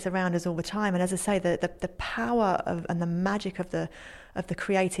magic that is around us all the time. And as I say, the power of and the magic of the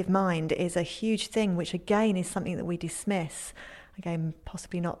creative mind is a huge thing, which again is something that we dismiss. Again,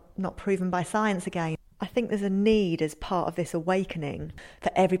 possibly not proven by science again. I think there's a need as part of this awakening for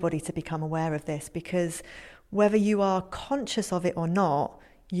everybody to become aware of this, because whether you are conscious of it or not,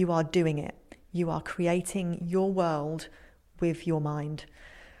 you are doing it. You are creating your world with your mind,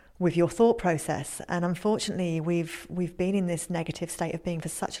 with your thought process. And unfortunately, we've been in this negative state of being for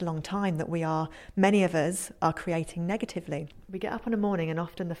such a long time that many of us are creating negatively. We get up in the morning and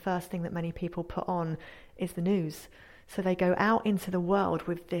often the first thing that many people put on is the news. So they go out into the world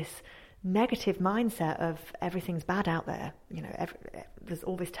with this negative mindset of everything's bad out there. You know, there's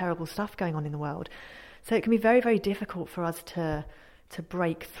all this terrible stuff going on in the world. So it can be very, very difficult for us to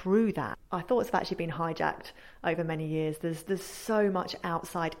break through that. Our thoughts have actually been hijacked over many years. There's so much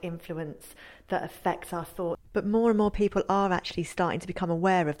outside influence that affects our thoughts. But more and more people are actually starting to become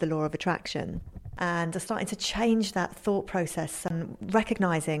aware of the law of attraction and are starting to change that thought process and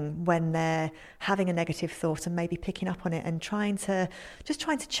recognizing when they're having a negative thought and maybe picking up on it and trying to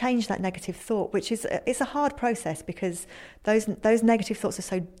change that negative thought, which is it's a hard process because those negative thoughts are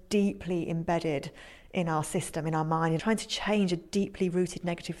so deeply embedded in our system, in our mind, and trying to change a deeply rooted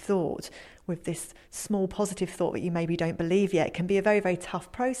negative thought with this small positive thought that you maybe don't believe yet can be a very, very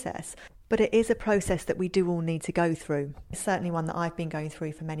tough process. But it is a process that we do all need to go through. It's certainly one that I've been going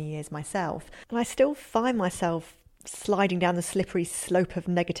through for many years myself. And I still find myself sliding down the slippery slope of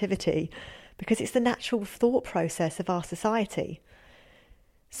negativity because it's the natural thought process of our society.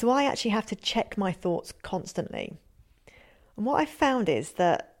 So I actually have to check my thoughts constantly. And what I've found is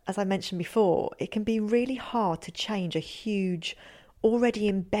that, as I mentioned before, it can be really hard to change a huge, already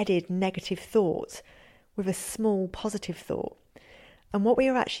embedded negative thought with a small positive thought. And what we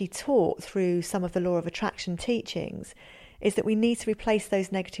are actually taught through some of the law of attraction teachings is that we need to replace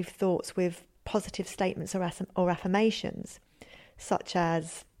those negative thoughts with positive statements or affirmations, such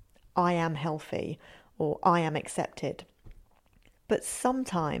as, I am healthy, or I am accepted. But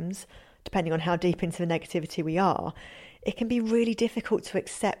sometimes, depending on how deep into the negativity we are, it can be really difficult to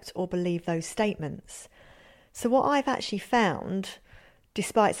accept or believe those statements. So what I've actually found,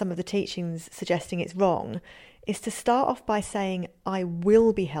 despite some of the teachings suggesting it's wrong, is to start off by saying, I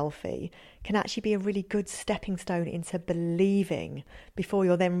will be healthy, can actually be a really good stepping stone into believing before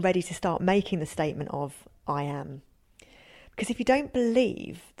you're then ready to start making the statement of, I am. Because if you don't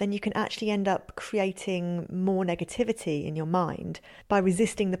believe, then you can actually end up creating more negativity in your mind by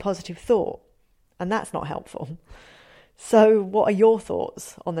resisting the positive thought. and that's not helpful. So what are your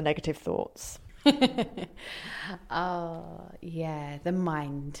thoughts on the negative thoughts? Oh, yeah, the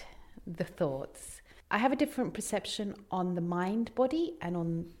mind, the thoughts. I have a different perception on the mind body and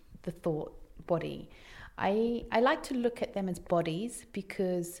on the thought body. I like to look at them as bodies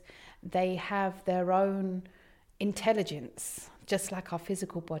because they have their own intelligence, just like our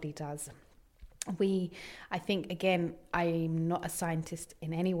physical body does. I think, again, I'm not a scientist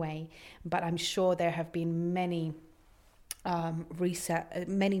in any way, but I'm sure there have been many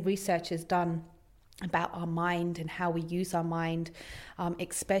researchers done about our mind and how we use our mind,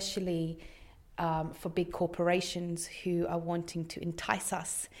 especially for big corporations who are wanting to entice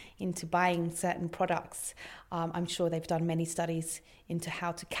us into buying certain products. I'm sure they've done many studies into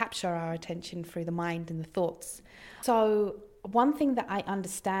how to capture our attention through the mind and the thoughts. So one thing that I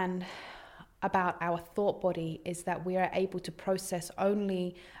understand about our thought body is that we are able to process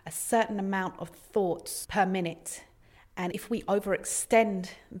only a certain amount of thoughts per minute. And if we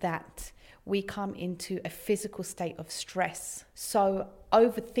overextend that, we come into a physical state of stress. So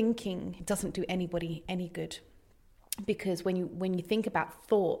overthinking doesn't do anybody any good, because when you think about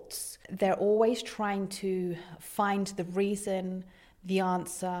thoughts, they're always trying to find the reason, the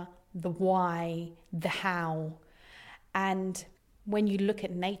answer, the why, the how. And when you look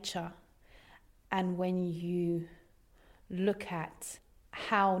at nature and when you look at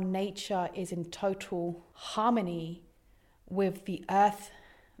how nature is in total harmony with the earth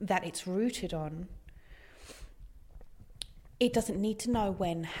that it's rooted on, it doesn't need to know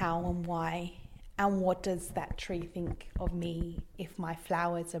when, how, and why. And what does that tree think of me if my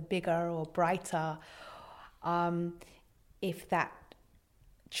flowers are bigger or brighter? If that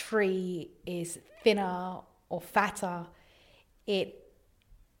tree is thinner or fatter, it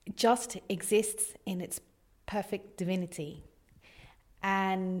just exists in its perfect divinity.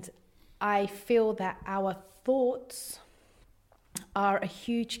 And I feel that our thoughts are a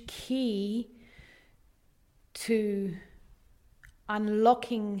huge key to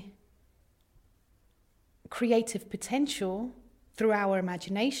unlocking creative potential through our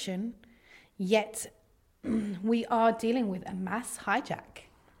imagination, yet we are dealing with a mass hijack.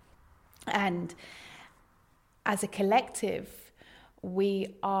 And as a collective,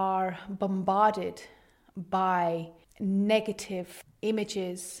 we are bombarded by negative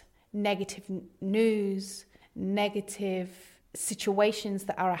images, negative news, negative situations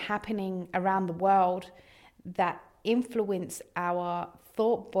that are happening around the world that influence our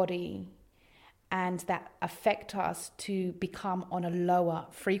thought body and that affect us to become on a lower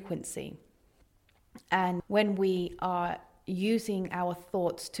frequency. And when we are using our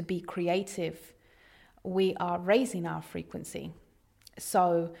thoughts to be creative, we are raising our frequency.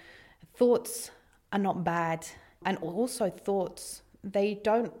 So thoughts are not bad, and also thoughts, they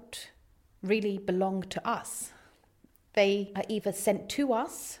don't really belong to us. They are either sent to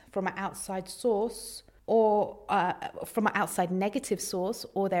us from an outside source, or from an outside negative source,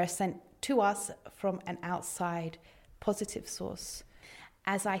 or they're sent to us from an outside positive source.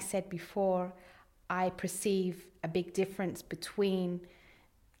 As I said before, I perceive a big difference between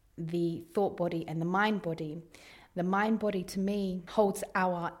the thought body and the mind body. The mind body, to me, holds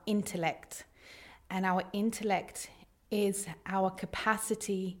our intellect, and our intellect is our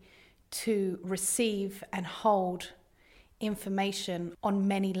capacity to receive and hold information on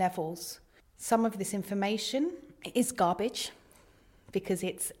many levels. Some of this information is garbage because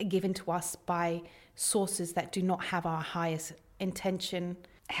it's given to us by sources that do not have our highest intention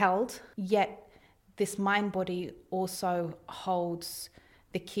held. Yet this mind body also holds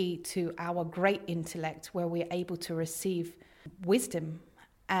the key to our great intellect, where we're able to receive wisdom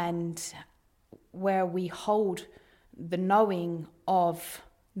and where we hold the knowing of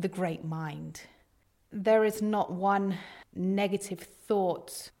the great mind. There is not one negative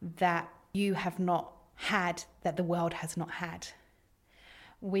thought that you have not had that the world has not had.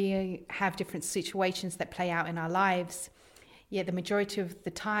 We have different situations that play out in our lives, yet the majority of the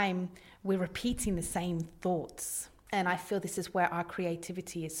time we're repeating the same thoughts. And I feel this is where our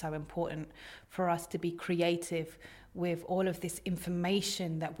creativity is so important, for us to be creative with all of this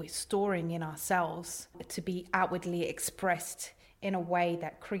information that we're storing in ourselves, to be outwardly expressed in a way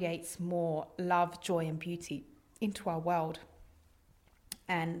that creates more love, joy, and beauty into our world.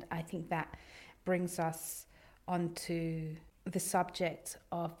 And I think that brings us onto the subject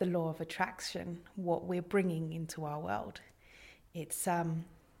of the law of attraction, what we're bringing into our world. It's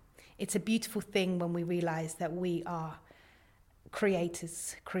a beautiful thing when we realize that we are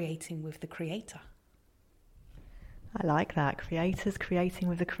creators creating with the creator. I like that. Creators creating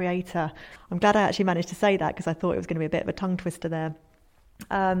with the creator. I'm glad I actually managed to say that, because I thought it was going to be a bit of a tongue twister there.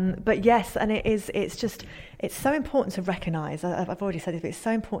 But yes, and it's so important to recognise, I've already said this, but it's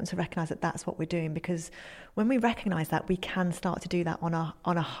so important to recognise that that's what we're doing, because when we recognise that, we can start to do that on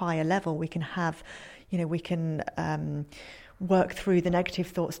a higher level. We can have, we can work through the negative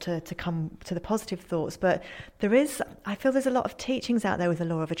thoughts to come to the positive thoughts. But I feel there's a lot of teachings out there with the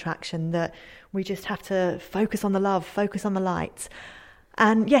law of attraction that we just have to focus on the love, focus on the light.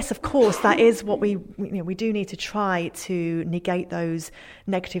 And yes, of course, that is what we do need to try to negate those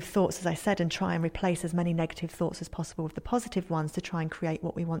negative thoughts, as I said, and try and replace as many negative thoughts as possible with the positive ones to try and create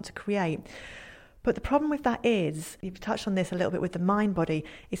what we want to create. But the problem with that is, you've touched on this a little bit with the mind body,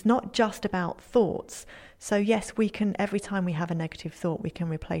 it's not just about thoughts. So yes, we can, every time we have a negative thought, we can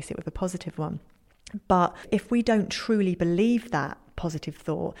replace it with a positive one. But if we don't truly believe that positive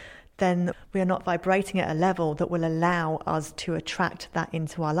thought, then we are not vibrating at a level that will allow us to attract that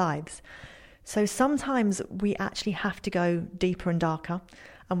into our lives. So sometimes we actually have to go deeper and darker,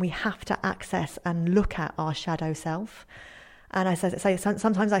 and we have to access and look at our shadow self. And as I say,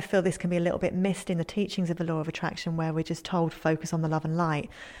 sometimes I feel this can be a little bit missed in the teachings of the law of attraction, where we're just told focus on the love and light.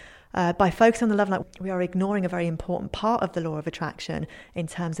 By focusing on the love and light, we are ignoring a very important part of the law of attraction in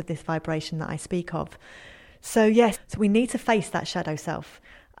terms of this vibration that I speak of. So yes, so we need to face that shadow self.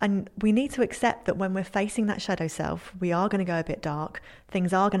 And we need to accept that when we're facing that shadow self, we are going to go a bit dark,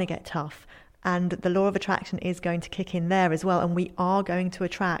 things are going to get tough, and the law of attraction is going to kick in there as well, and we are going to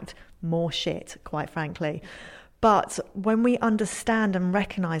attract more shit, quite frankly. But when we understand and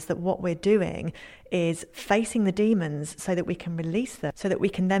recognize that what we're doing is facing the demons so that we can release them, so that we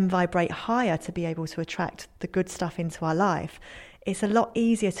can then vibrate higher to be able to attract the good stuff into our life, it's a lot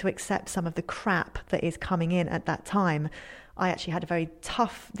easier to accept some of the crap that is coming in at that time. I actually had a very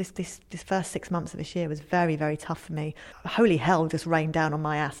tough, this first 6 months of this year was very, very tough for me. Holy hell just rained down on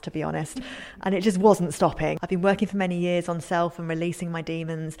my ass, to be honest. And it just wasn't stopping. I've been working for many years on self and releasing my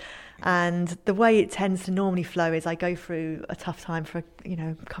demons. And the way it tends to normally flow is I go through a tough time for,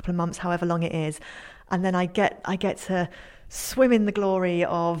 a couple of months, however long it is. And then I get to swim in the glory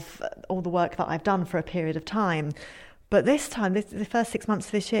of all the work that I've done for a period of time. But this time, the first 6 months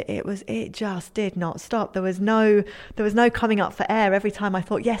of this year, it just did not stop. There was no coming up for air. Every time I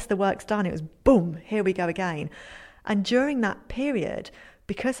thought, yes, the work's done, it was boom, here we go again. And during that period,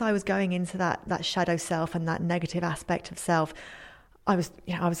 because I was going into that shadow self and that negative aspect of self, I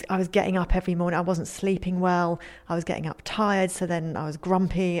was getting up every morning. I wasn't sleeping well. I was getting up tired. So then I was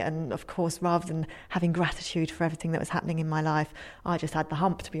grumpy. And of course, rather than having gratitude for everything that was happening in my life, I just had the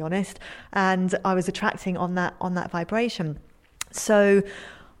hump, to be honest. And I was attracting on that vibration. So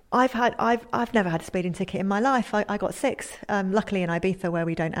I've never had a speeding ticket in my life. I got 6, luckily in Ibiza, where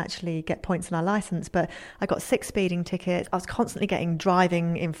we don't actually get points on our license, but I got 6 speeding tickets. I was constantly getting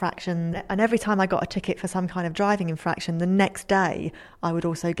driving infractions, and every time I got a ticket for some kind of driving infraction, the next day I would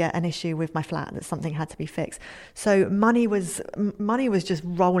also get an issue with my flat that something had to be fixed. So money was just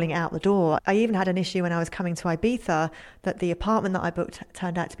rolling out the door. I even had an issue when I was coming to Ibiza that the apartment that I booked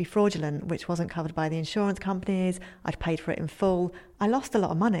turned out to be fraudulent, which wasn't covered by the insurance companies. I'd paid for it in full. I lost a lot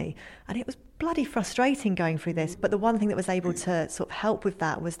of money, and it was bloody frustrating going through this. But the one thing that was able to sort of help with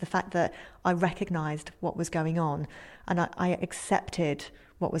that was the fact that I recognised what was going on, and I accepted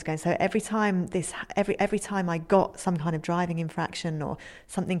what was going on. So every time I got some kind of driving infraction or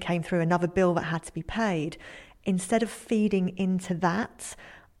something came through, another bill that had to be paid, instead of feeding into that,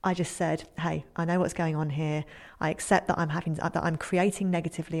 I just said, hey, I know what's going on here. I accept that I'm creating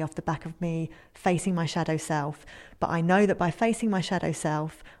negatively off the back of me facing my shadow self. But I know that by facing my shadow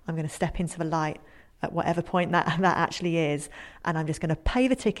self, I'm going to step into the light at whatever point that actually is. And I'm just going to pay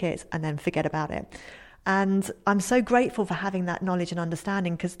the tickets and then forget about it. And I'm so grateful for having that knowledge and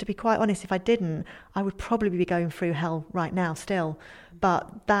understanding, because to be quite honest, if I didn't, I would probably be going through hell right now still.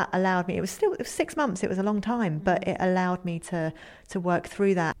 But that allowed me, it was 6 months, it was a long time, but it allowed me to work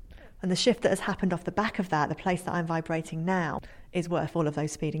through that. And the shift that has happened off the back of that, the place that I'm vibrating now, is worth all of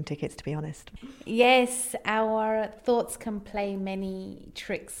those speeding tickets, to be honest. Yes, our thoughts can play many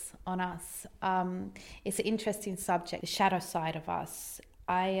tricks on us. It's an interesting subject, the shadow side of us.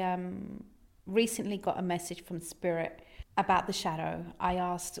 I recently got a message from Spirit about the shadow. I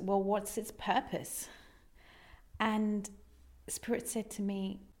asked, well, what's its purpose? And Spirit said to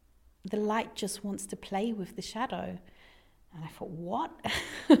me, the light just wants to play with the shadow. And I thought, what?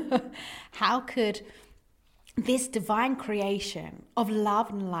 How could this divine creation of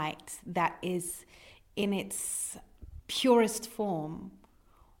love and light that is in its purest form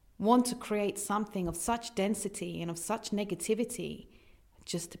want to create something of such density and of such negativity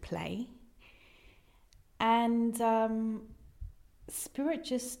just to play? And Spirit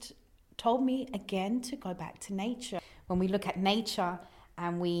just told me again to go back to nature. When we look at nature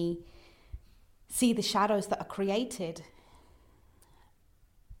and we see the shadows that are created,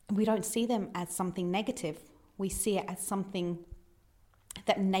 we don't see them as something negative. We see it as something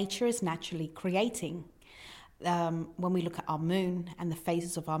that nature is naturally creating. When we look at our moon and the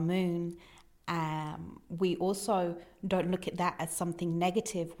phases of our moon, we also don't look at that as something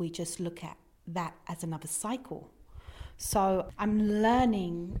negative. We just look at that as another cycle. So I'm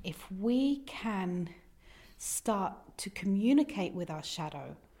learning, if we can start to communicate with our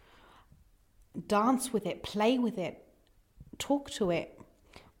shadow, dance with it, play with it, talk to it,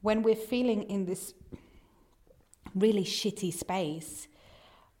 when we're feeling in this really shitty space,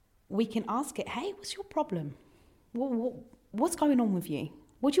 we can ask it, hey, what's your problem? What's going on with you?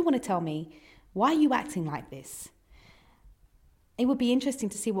 What do you want to tell me? Why are you acting like this? It would be interesting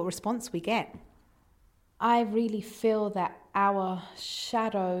to see what response we get. I really feel that our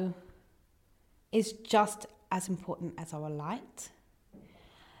shadow is just as important as our light.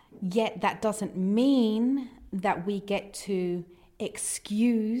 Yet that doesn't mean that we get to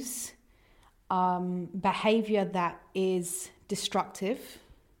excuse behavior that is destructive.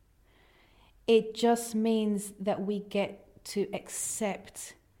 It just means that we get to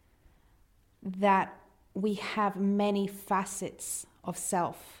accept that we have many facets of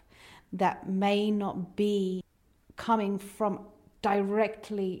self that may not be coming from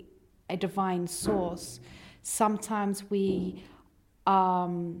directly a divine source. Sometimes we are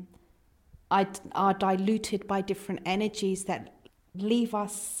diluted by different energies that leave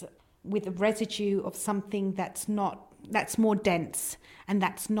us with a residue of something that's more dense and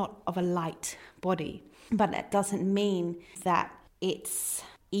that's not of a light body. But that doesn't mean that it's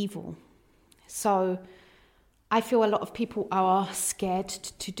evil. So I feel a lot of people are scared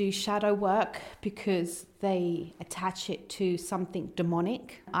to do shadow work because they attach it to something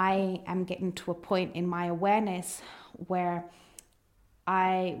demonic. I am getting to a point in my awareness where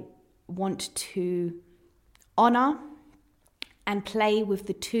I want to honor and play with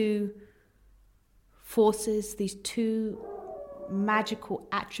the two forces, these two magical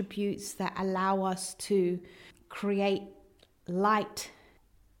attributes that allow us to create light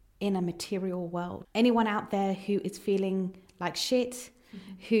in a material world. Anyone out there who is feeling like shit,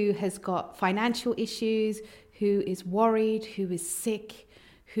 who has got financial issues, who is worried, who is sick,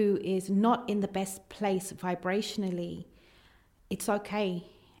 who is not in the best place vibrationally, it's okay.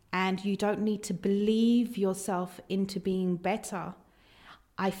 And you don't need to believe yourself into being better.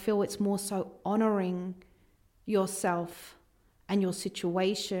 I feel it's more so honoring yourself and your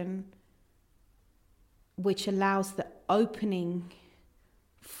situation, which allows the opening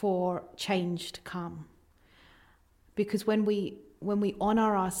for change to come. Because when we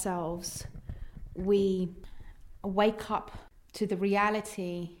honor ourselves, we wake up to the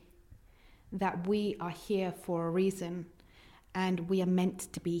reality that we are here for a reason. And we are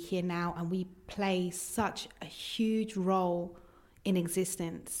meant to be here now, and we play such a huge role in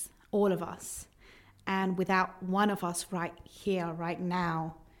existence, all of us. And without one of us right here, right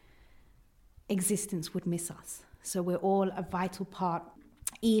now, existence would miss us. So we're all a vital part,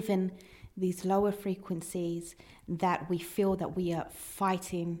 even these lower frequencies that we feel that we are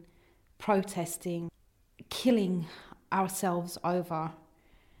fighting, protesting, killing ourselves over.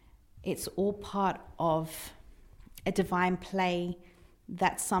 It's all part of a divine play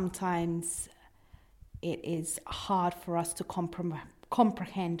that sometimes it is hard for us to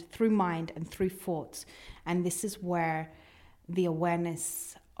comprehend through mind and through thoughts. And this is where the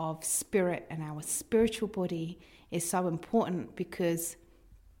awareness of spirit and our spiritual body is so important, because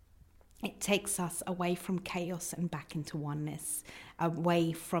it takes us away from chaos and back into oneness,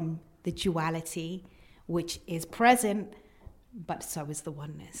 away from the duality, which is present, but so is the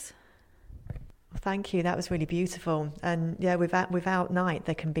oneness. Thank you. That was really beautiful. And yeah, without night,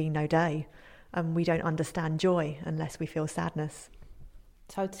 there can be no day. And we don't understand joy unless we feel sadness.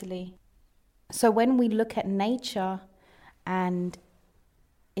 Totally. So when we look at nature and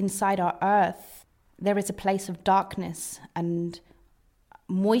inside our earth, there is a place of darkness and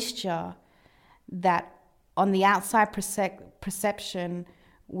moisture that on the outside perception,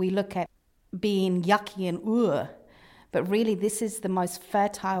 we look at being yucky and but really this is the most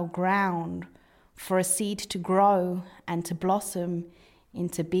fertile ground for a seed to grow and to blossom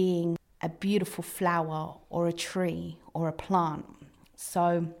into being a beautiful flower or a tree or a plant.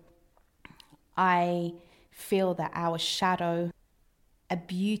 So I feel that our shadow, a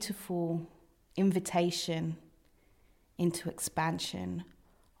beautiful invitation into expansion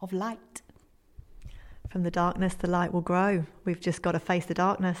of light. From the darkness, the light will grow. We've just got to face the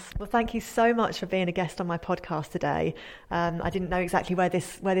darkness. Well, thank you so much for being a guest on my podcast today. I didn't know exactly where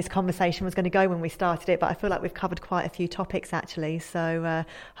this conversation was going to go when we started it, but I feel like we've covered quite a few topics actually. So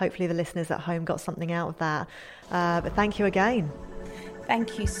hopefully the listeners at home got something out of that. But thank you again.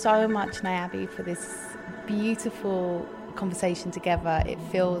 Thank you so much, Nayabi, for this beautiful conversation together. It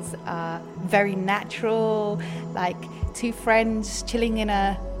feels very natural, like two friends chilling in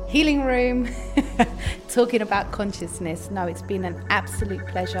a healing room talking about consciousness. No, it's been an absolute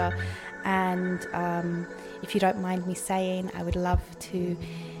pleasure, and if you don't mind me saying, I would love to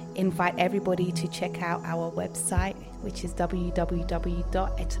invite everybody to check out our website, which is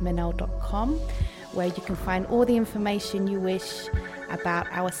www.etamanel.com, where you can find all the information you wish about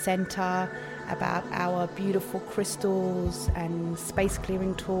our centre, about our beautiful crystals and space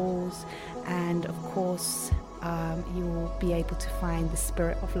clearing tools, and of course you will be able to find the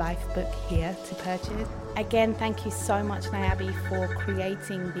Spirit of Life book here to purchase. Again, thank you so much, Nayabi, for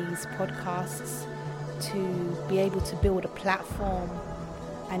creating these podcasts to be able to build a platform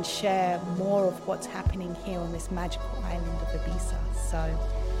and share more of what's happening here on this magical island of Ibiza. So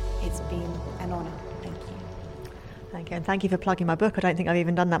it's been an honour. Thank you. Thank you, and thank you for plugging my book. I don't think I've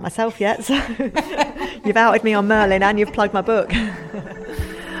even done that myself yet. So you've outed me on Merlin and you've plugged my book.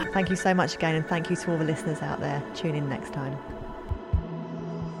 Thank you so much again, and thank you to all the listeners out there. Tune in next time.